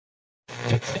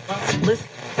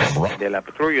De la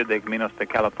patrulla de Minas de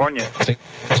California.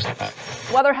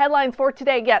 Weather headlines for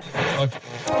today, yes.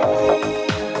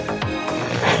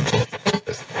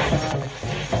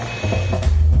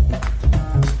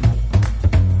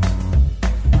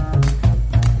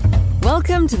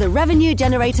 Welcome to the Revenue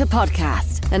Generator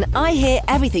Podcast, an I Hear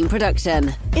Everything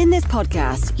production. In this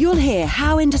podcast, you'll hear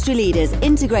how industry leaders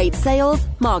integrate sales,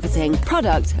 marketing,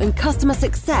 product, and customer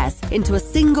success into a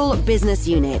single business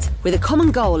unit with a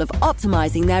common goal of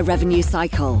optimizing their revenue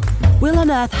cycle. We'll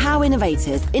unearth how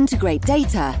innovators integrate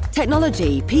data,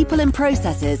 technology, people, and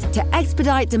processes to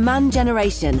expedite demand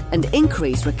generation and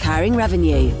increase recurring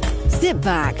revenue. Sit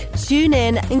back, tune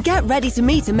in, and get ready to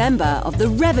meet a member of the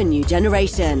Revenue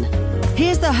Generation.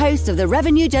 Here's the host of the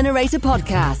Revenue Generator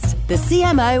Podcast, the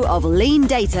CMO of Lean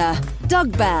Data,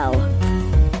 Doug Bell.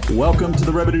 Welcome to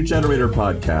the Revenue Generator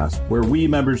Podcast, where we,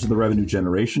 members of the Revenue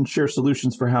Generation, share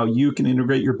solutions for how you can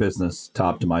integrate your business to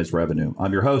optimize revenue.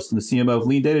 I'm your host and the CMO of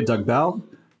Lean Data, Doug Bell,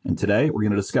 and today we're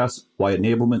going to discuss why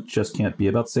enablement just can't be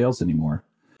about sales anymore.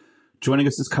 Joining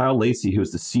us is Kyle Lacy, who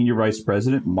is the Senior Vice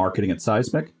President, Marketing at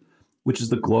Seismic, which is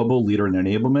the global leader in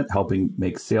enablement, helping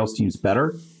make sales teams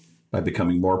better by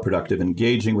becoming more productive and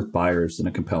engaging with buyers in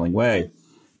a compelling way.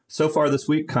 So far this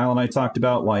week, Kyle and I talked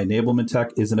about why enablement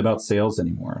tech isn't about sales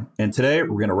anymore. And today,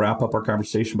 we're going to wrap up our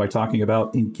conversation by talking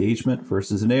about engagement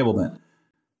versus enablement.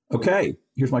 Okay,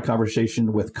 here's my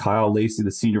conversation with Kyle Lacy,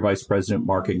 the Senior Vice President,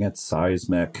 Marketing at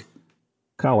Seismic.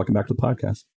 Kyle, welcome back to the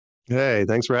podcast. Hey,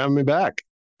 thanks for having me back.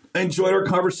 I enjoyed our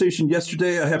conversation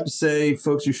yesterday. I have to say,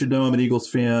 folks, you should know I'm an Eagles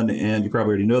fan, and you probably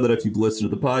already know that if you've listened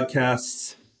to the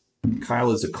podcast.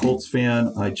 Kyle is a Colts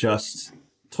fan. I just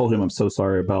told him I'm so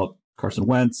sorry about Carson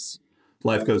Wentz.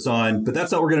 Life goes on. But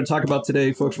that's not what we're going to talk about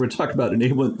today, folks. We're going to talk about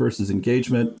enablement versus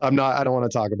engagement. I don't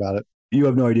want to talk about it. You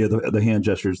have no idea the hand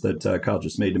gestures that Kyle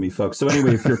just made to me, folks. So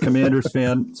anyway, if you're a Commanders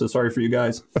fan, so sorry for you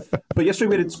guys. But yesterday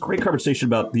we had a great conversation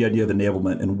about the idea of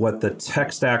enablement and what the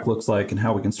tech stack looks like and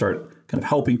how we can start kind of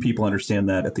helping people understand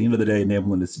that at the end of the day,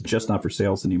 enablement is just not for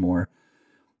sales anymore.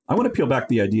 I want to peel back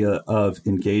the idea of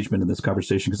engagement in this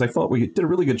conversation because I thought we did a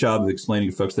really good job of explaining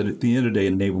to folks that at the end of the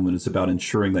day, enablement is about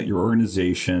ensuring that your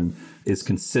organization is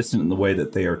consistent in the way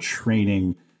that they are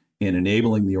training and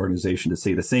enabling the organization to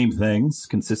say the same things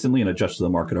consistently and adjust to the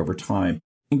market over time.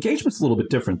 Engagement's a little bit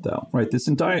different, though, right? This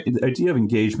idea of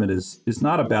engagement is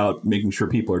not about making sure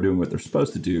people are doing what they're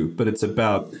supposed to do, but it's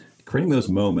about creating those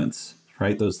moments,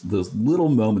 right? Those little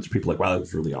moments where people are like, wow, that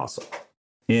was really awesome.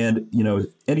 And, you know,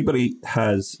 anybody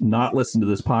has not listened to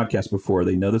this podcast before,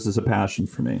 they know this is a passion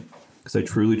for me because I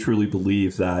truly, truly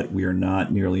believe that we are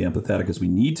not nearly empathetic as we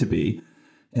need to be.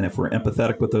 And if we're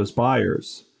empathetic with those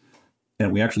buyers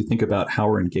and we actually think about how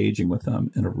we're engaging with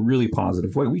them in a really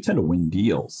positive way, we tend to win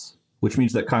deals, which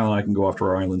means that Kyle and I can go off to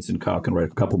our islands and Kyle can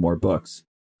write a couple more books.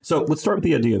 So let's start with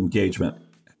the idea of engagement.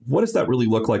 What does that really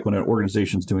look like when an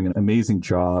organization is doing an amazing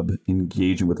job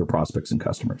engaging with their prospects and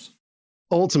customers?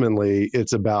 Ultimately,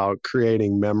 it's about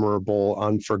creating memorable,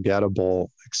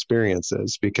 unforgettable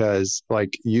experiences because,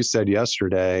 like you said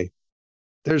yesterday,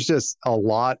 there's just a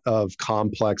lot of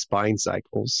complex buying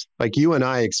cycles. Like you and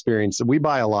I experience, we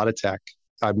buy a lot of tech.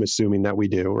 I'm assuming that we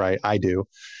do, right? I do.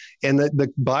 And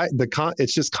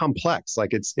it's just complex.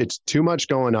 Like it's too much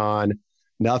going on.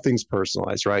 Nothing's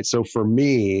personalized, right? So for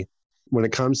me, when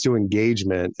it comes to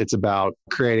engagement, it's about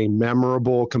creating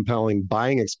memorable, compelling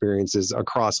buying experiences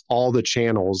across all the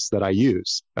channels that I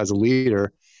use as a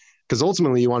leader, because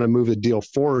ultimately you want to move the deal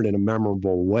forward in a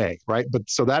memorable way, right? But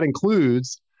so that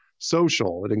includes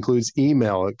social, it includes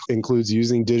email, it includes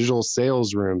using digital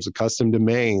sales rooms, custom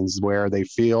domains where they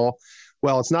feel,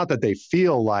 well, it's not that they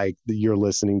feel like you're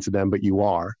listening to them, but you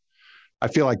are. I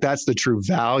feel like that's the true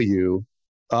value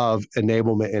of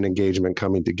enablement and engagement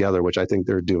coming together, which I think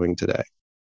they're doing today.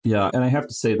 Yeah. And I have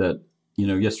to say that, you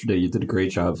know, yesterday you did a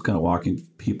great job of kind of walking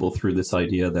people through this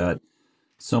idea that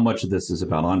so much of this is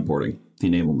about onboarding, the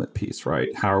enablement piece,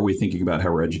 right? How are we thinking about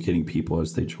how we're educating people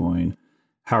as they join?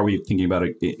 How are we thinking about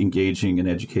engaging and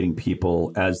educating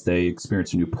people as they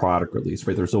experience a new product release,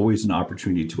 right? There's always an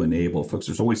opportunity to enable folks.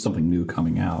 There's always something new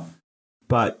coming out.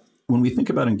 But when we think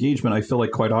about engagement, I feel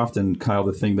like quite often, Kyle,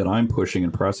 the thing that I'm pushing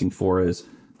and pressing for is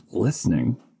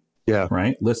listening. Yeah.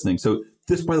 Right? Listening. So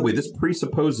this, by the way, this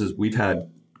presupposes we've had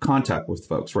contact with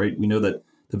folks, right? We know that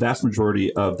the vast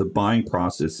majority of the buying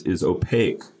process is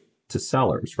opaque to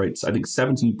sellers, right? So I think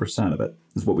 17% of it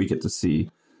is what we get to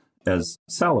see as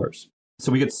sellers.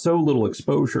 So we get so little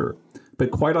exposure.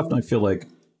 But quite often I feel like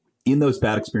in those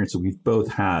bad experiences we've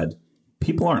both had,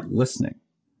 people aren't listening.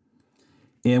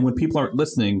 And when people aren't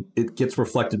listening, it gets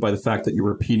reflected by the fact that you're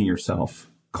repeating yourself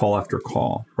call after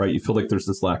call, right? You feel like there's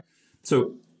this lack.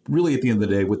 So really at the end of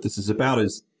the day, what this is about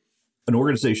is an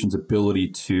organization's ability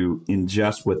to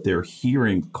ingest what they're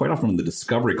hearing quite often in the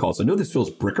discovery calls. I know this feels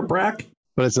bric-a-brac.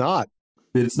 But it's not.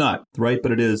 It's not, right?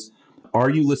 But it is. Are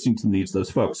you listening to the needs of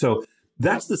those folks? So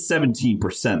that's the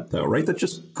 17% though, right? That's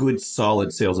just good,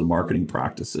 solid sales and marketing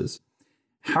practices.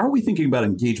 How are we thinking about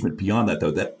engagement beyond that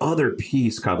though? That other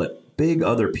piece, Kyle, that big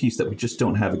other piece that we just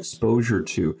don't have exposure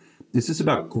to. This is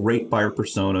about great buyer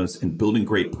personas and building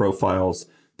great profiles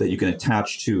that you can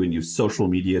attach to and use social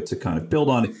media to kind of build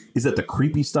on. Is that the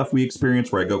creepy stuff we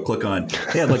experience where I go click on,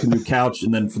 hey, I'd like a new couch,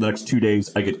 and then for the next 2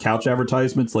 days, I get couch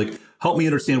advertisements? Like, help me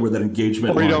understand where that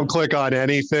engagement. Or you don't click on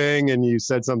anything and you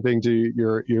said something to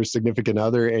your significant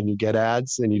other and you get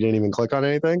ads and you didn't even click on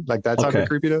anything? Like that type of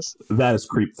creepiness? That is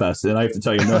creep fest. And I have to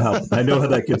tell you, I know how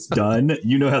that gets done.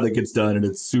 You know how that gets done, and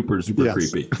it's super, super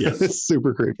creepy. Yes. It's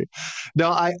super creepy.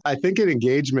 No, I think in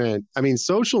engagement, I mean,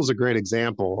 social is a great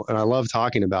example, and I love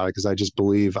talking about it because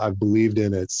I've believed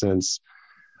in it since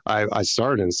I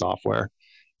started in software.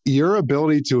 Your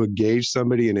ability to engage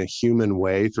somebody in a human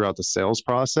way throughout the sales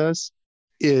process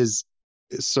is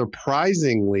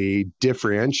surprisingly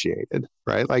differentiated,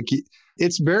 right? Like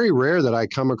it's very rare that I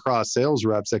come across sales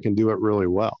reps that can do it really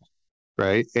well,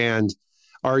 right? And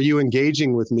are you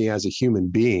engaging with me as a human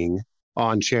being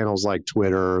on channels like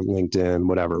Twitter, LinkedIn,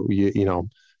 whatever, you know,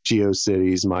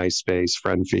 GeoCities, MySpace,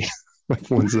 FriendFeed?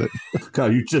 Ones that...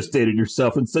 God, you just dated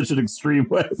yourself in such an extreme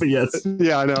way, but yes.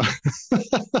 Yeah, I know.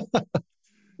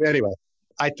 Anyway,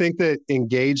 I think that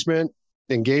engagement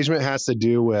has to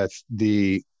do with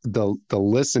the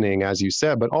listening, as you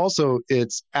said, but also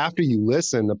it's after you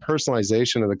listen, the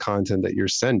personalization of the content that you're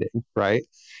sending, right?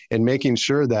 And making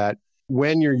sure that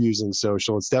when you're using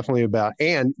social, it's definitely about,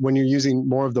 and when you're using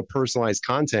more of the personalized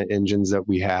content engines that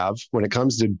we have, when it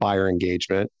comes to buyer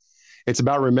engagement, it's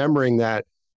about remembering that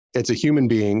it's a human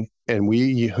being, and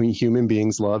we human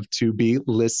beings love to be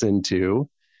listened to.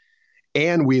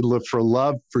 And we look for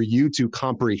love for you to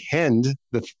comprehend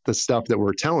the stuff that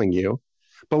we're telling you.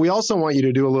 But we also want you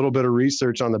to do a little bit of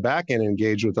research on the back end and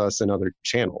engage with us in other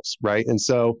channels, right? And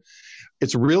so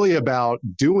it's really about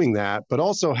doing that, but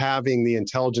also having the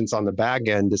intelligence on the back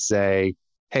end to say,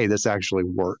 hey, this actually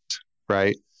worked,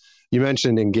 right? You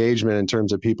mentioned engagement in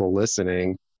terms of people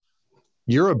listening.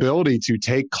 Your ability to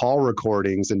take call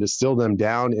recordings and distill them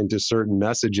down into certain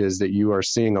messages that you are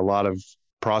seeing a lot of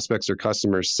prospects or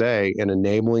customers say, and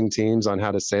enabling teams on how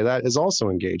to say that is also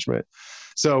engagement.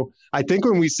 So I think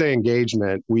when we say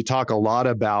engagement, we talk a lot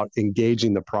about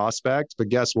engaging the prospect, but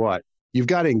guess what? You've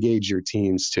got to engage your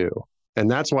teams too. And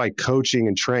that's why coaching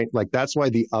and train, like that's why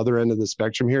the other end of the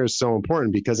spectrum here is so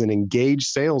important, because an engaged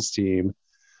sales team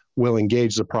will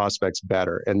engage the prospects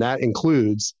better. And that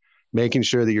includes making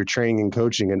sure that you're training and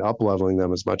coaching and up-leveling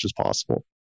them as much as possible.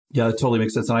 Yeah, that totally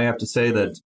makes sense. And I have to say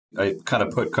that I kind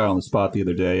of put Kyle on the spot the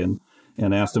other day and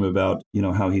asked him about, you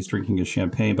know, how he's drinking his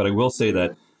champagne. But I will say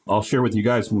that I'll share with you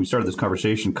guys, when we started this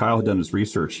conversation, Kyle had done his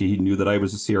research. He knew that I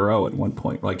was a CRO at one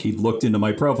point. Like he looked into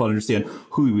my profile to understand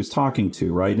who he was talking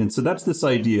to, right? And so that's this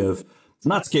idea of it's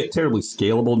not terribly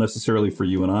scalable necessarily for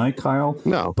you and I, Kyle.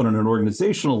 No. But on an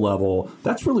organizational level,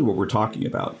 that's really what we're talking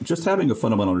about. Just having a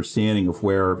fundamental understanding of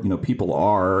where, you know, people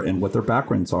are and what their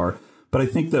backgrounds are. But I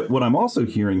think that what I'm also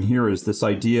hearing here is this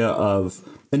idea of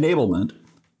enablement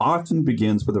often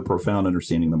begins with a profound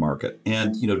understanding of the market.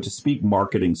 And, you know, to speak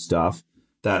marketing stuff,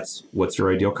 that's what's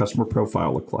your ideal customer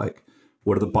profile look like?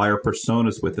 What are the buyer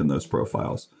personas within those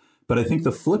profiles? But I think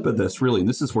the flip of this really, and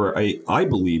this is where I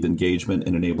believe engagement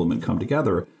and enablement come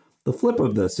together. The flip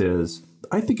of this is,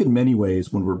 I think in many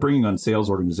ways, when we're bringing on sales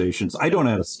organizations, I don't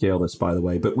know how to scale this, by the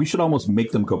way, but we should almost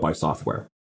make them go buy software.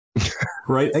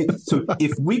 Right? So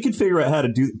if we could figure out how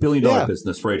to do billion-dollar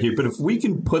business right here, but if we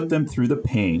can put them through the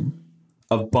pain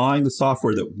of buying the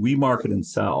software that we market and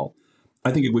sell,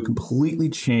 I think it would completely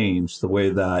change the way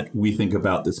that we think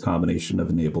about this combination of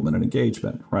enablement and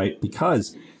engagement, right?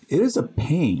 Because it is a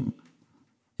pain.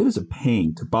 It is a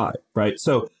pain to buy, right?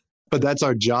 So, but that's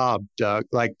our job, Doug.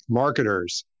 Like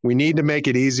marketers, we need to make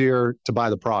it easier to buy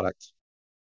the product.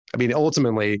 I mean,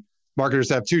 ultimately, marketers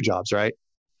have two jobs, right?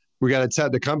 We got to tell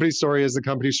the company story is the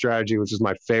company strategy, which is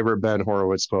my favorite Ben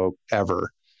Horowitz quote ever.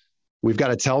 We've got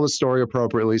to tell the story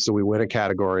appropriately so we win a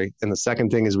category. And the second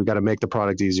thing is we got to make the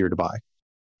product easier to buy.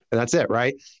 And that's it,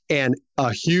 right? And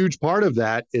a huge part of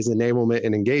that is enablement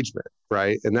and engagement,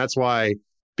 right? And that's why,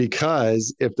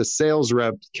 because if the sales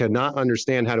rep cannot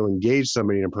understand how to engage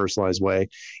somebody in a personalized way,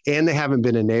 and they haven't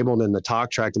been enabled in the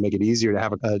talk track to make it easier to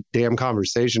have a damn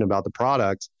conversation about the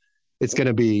product, it's going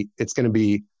to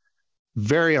be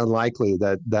very unlikely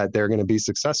that they're going to be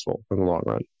successful in the long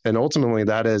run. And ultimately,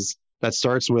 that is That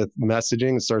starts with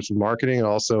messaging, it starts with marketing,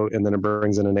 and then it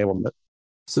brings in enablement.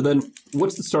 So then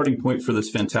what's the starting point for this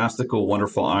fantastical,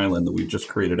 wonderful island that we've just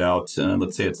created out?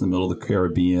 Let's say it's in the middle of the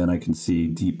Caribbean. I can see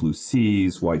deep blue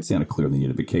seas, white sand, clearly need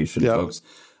a vacation, folks.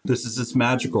 This is this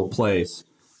magical place.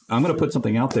 I'm going to put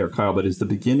something out there, Kyle, but is the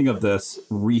beginning of this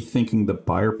rethinking the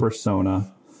buyer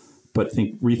persona, but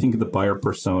rethinking the buyer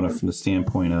persona from the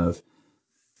standpoint of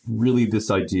really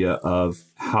this idea of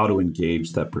how to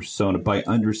engage that persona by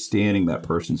understanding that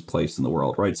person's place in the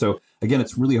world, right? So again,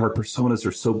 it's really hard. Personas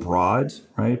are so broad,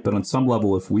 right? But on some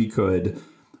level, if we could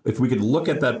look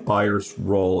at that buyer's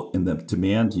role in the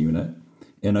demand unit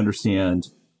and understand,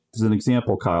 as an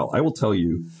example, Kyle, I will tell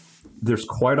you, there's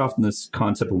quite often this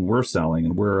concept when we're selling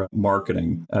and we're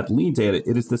marketing at Lean Data,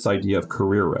 it is this idea of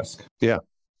career risk. Yeah.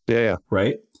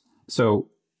 Right? So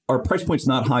our price point's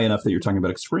not high enough that you're talking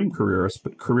about extreme career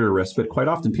risk, but quite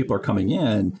often people are coming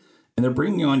in and they're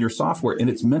bringing on your software and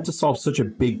it's meant to solve such a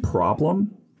big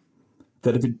problem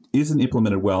that if it isn't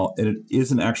implemented well and it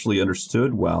isn't actually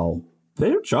understood well,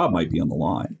 their job might be on the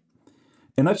line.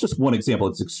 And that's just one example.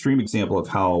 It's an extreme example of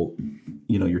how,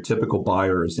 your typical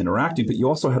buyer is interacting, but you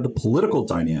also have the political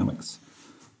dynamics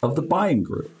of the buying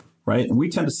group, right? And we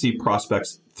tend to see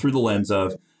prospects through the lens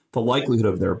of the likelihood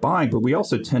of their buying, but we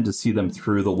also tend to see them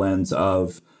through the lens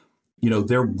of,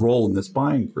 their role in this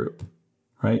buying group,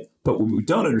 right? But what we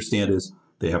don't understand is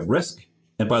they have risk.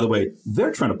 And by the way,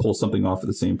 they're trying to pull something off at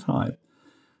the same time.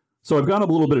 So I've gone a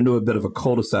little bit into a bit of a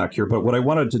cul-de-sac here, but what I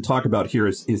wanted to talk about here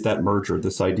is that merger,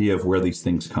 this idea of where these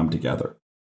things come together.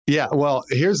 Yeah, well,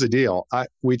 here's the deal.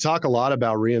 We talk a lot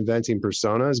about reinventing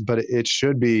personas, but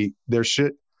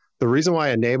the reason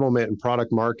why enablement and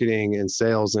product marketing and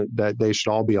sales, that they should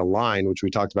all be aligned, which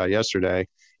we talked about yesterday,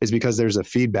 is because there's a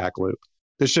feedback loop.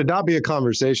 This should not be a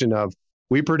conversation of,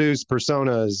 we produced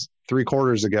personas 3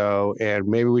 quarters ago, and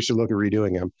maybe we should look at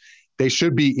redoing them. They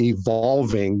should be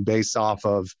evolving based off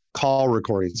of call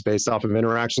recordings, based off of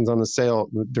interactions on the sale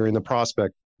during the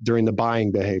prospect, during the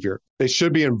buying behavior. They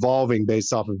should be evolving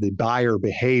based off of the buyer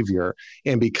behavior.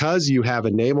 And because you have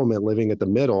enablement living at the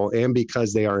middle, and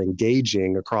because they are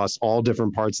engaging across all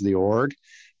different parts of the org,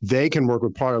 they can work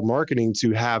with product marketing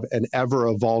to have an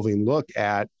ever-evolving look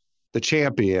at the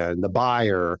champion, the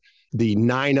buyer, the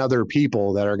 9 other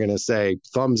people that are going to say,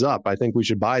 thumbs up, I think we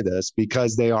should buy this,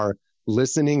 because they are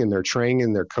listening and they're training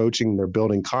and they're coaching and they're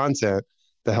building content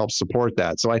that helps support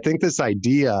that. So I think this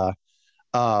idea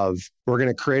of we're going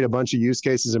to create a bunch of use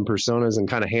cases and personas and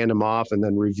kind of hand them off and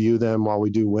then review them while we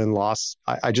do win-loss,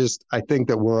 I think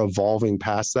that we're evolving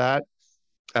past that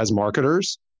as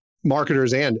marketers,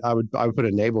 and I would put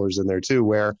enablers in there too,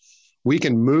 where we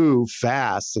can move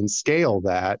fast and scale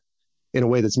that in a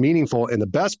way that's meaningful. And the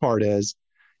best part is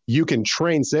you can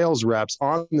train sales reps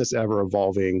on this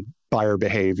ever-evolving buyer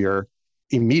behavior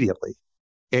immediately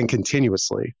and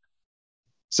continuously.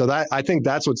 So I think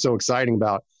that's what's so exciting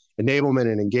about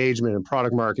enablement and engagement and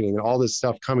product marketing and all this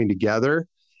stuff coming together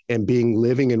and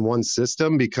living in one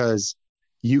system, because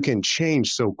you can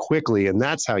change so quickly, and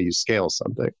that's how you scale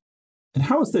something. And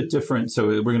how is that different? So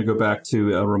we're going to go back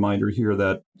to a reminder here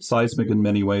that Seismic in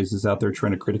many ways is out there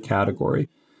trying to create a category.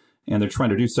 And they're trying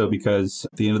to do so because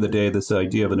at the end of the day, this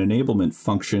idea of an enablement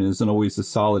function isn't always as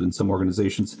solid in some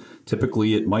organizations.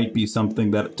 Typically, it might be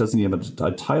something that doesn't even have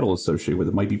a title associated with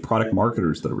it. It might be product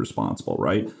marketers that are responsible,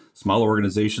 right? Smaller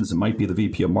organizations, it might be the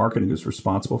VP of marketing who's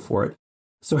responsible for it.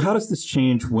 So how does this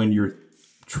change when you're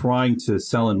trying to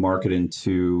sell and market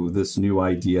into this new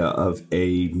idea of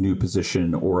a new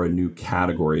position or a new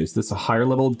category? Is this a higher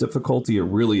level of difficulty, or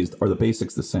really are the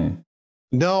basics the same?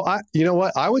 No, you know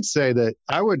what? I would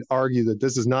argue that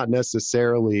this is not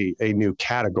necessarily a new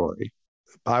category.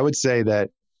 I would say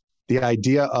that the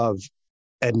idea of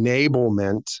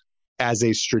enablement as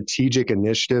a strategic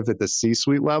initiative at the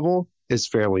C-suite level is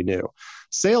fairly new.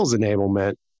 Sales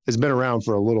enablement has been around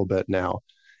for a little bit now.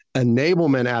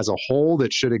 Enablement as a whole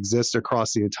that should exist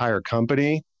across the entire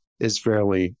company is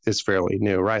fairly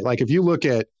new, right? Like if you look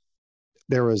at,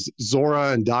 there was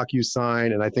Zora and DocuSign,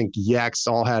 and I think Yext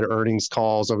all had earnings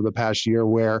calls over the past year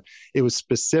where it was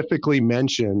specifically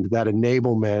mentioned that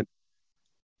enablement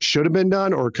should have been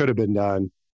done or could have been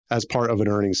done as part of an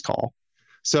earnings call.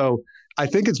 So I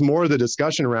think it's more the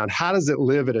discussion around how does it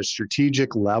live at a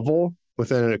strategic level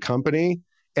within a company?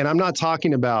 And I'm not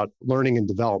talking about learning and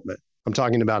development. I'm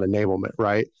talking about enablement,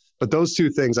 right? But those two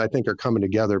things I think are coming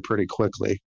together pretty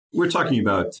quickly. We're talking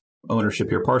about ownership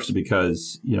here, partially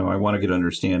because, I want to get an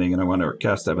understanding and I want our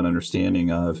guests to have an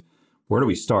understanding of where do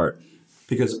we start?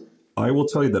 Because I will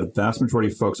tell you that a vast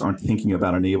majority of folks aren't thinking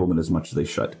about enablement as much as they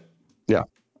should. Yeah.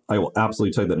 I will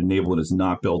absolutely tell you that enablement is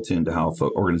not built into how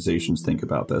organizations think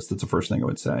about this. That's the first thing I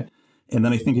would say. And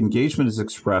then I think engagement is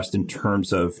expressed in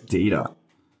terms of data.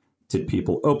 Did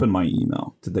people open my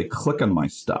email? Did they click on my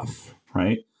stuff,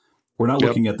 right? We're not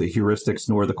looking at the heuristics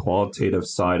nor the qualitative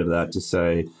side of that to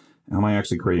say, am I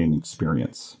actually creating an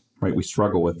experience, right? We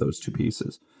struggle with those two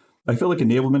pieces. I feel like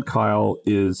enablement, Kyle,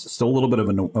 is still a little bit of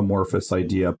an amorphous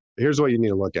idea. Here's what you need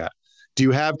to look at. Do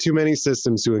you have too many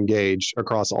systems to engage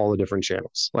across all the different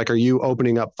channels? Like, are you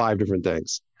opening up 5 different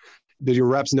things? Do your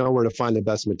reps know where to find the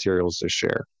best materials to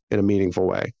share in a meaningful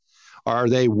way? Are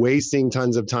they wasting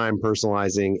tons of time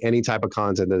personalizing any type of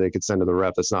content that they could send to the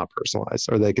rep that's not personalized,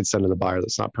 or they could send to the buyer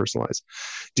that's not personalized?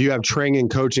 Do you have training,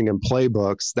 coaching, and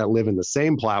playbooks that live in the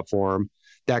same platform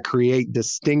that create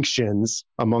distinctions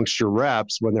amongst your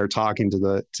reps when they're talking to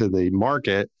the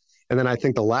market? And then I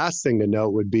think the last thing to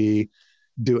note would be,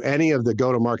 do any of the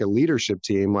go-to-market leadership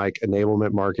team, like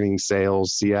enablement, marketing,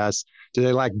 sales, CS, do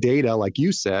they lack data, like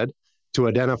you said, to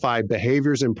identify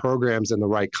behaviors and programs and the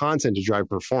right content to drive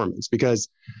performance? Because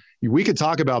we could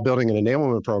talk about building an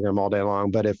enablement program all day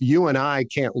long, but if you and I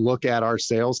can't look at our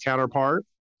sales counterpart,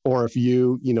 or if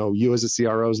you as a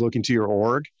CRO is looking to your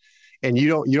org and you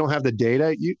don't have the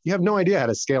data, you have no idea how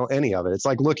to scale any of it. It's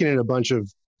like looking at a bunch of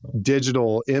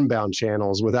digital inbound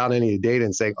channels without any data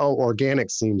and saying, oh, organic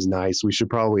seems nice, we should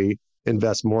probably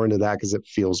invest more into that because it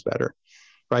feels better,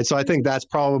 right? So I think that's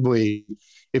probably,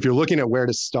 if you're looking at where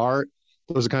to start,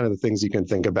 those are kind of the things you can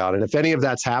think about. And if any of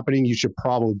that's happening, you should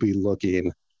probably be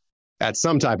looking at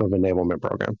some type of enablement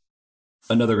program.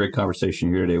 Another great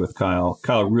conversation here today with Kyle.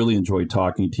 Kyle, really enjoyed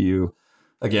talking to you.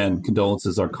 Again,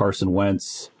 condolences on Carson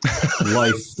Wentz.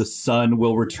 Life, the sun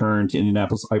will return to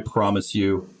Indianapolis. I promise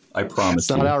you. It's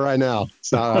not out right now.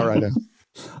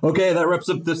 Okay, that wraps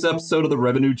up this episode of the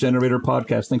Revenue Generator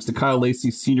Podcast. Thanks to Kyle Lacy,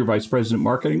 Senior Vice President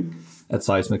Marketing at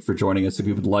Seismic, for joining us. If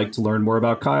you would like to learn more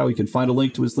about Kyle, you can find a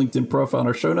link to his LinkedIn profile in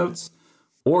our show notes,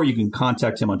 or you can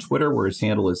contact him on Twitter, where his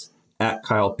handle is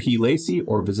 @KyleP.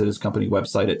 or visit his company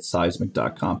website at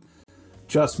seismic.com.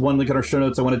 Just one link in our show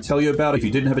notes I want to tell you about. If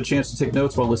you didn't have a chance to take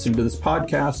notes while listening to this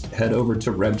podcast, head over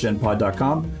to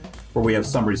revgenpod.com, where we have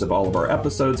summaries of all of our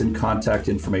episodes and contact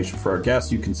information for our guests.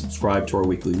 You can subscribe to our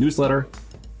weekly newsletter,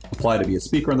 apply to be a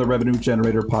speaker on the Revenue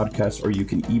Generator Podcast, or you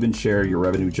can even share your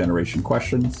revenue generation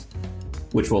questions,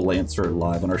 which we'll answer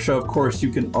live on our show. Of course,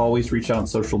 you can always reach out on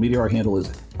social media. Our handle is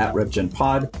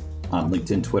 @RevGenPod on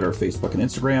LinkedIn, Twitter, Facebook, and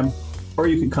Instagram, or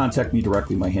you can contact me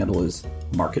directly. My handle is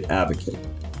Market Advocate.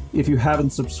 If you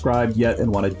haven't subscribed yet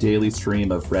and want a daily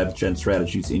stream of RevGen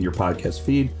strategies in your podcast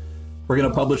feed, we're going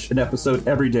to publish an episode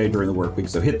every day during the work week.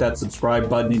 So hit that subscribe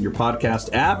button in your podcast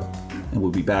app, and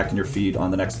we'll be back in your feed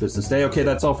on the next business day. Okay,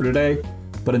 that's all for today.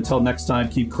 But until next time,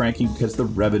 keep cranking, because the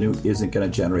revenue isn't going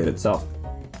to generate itself.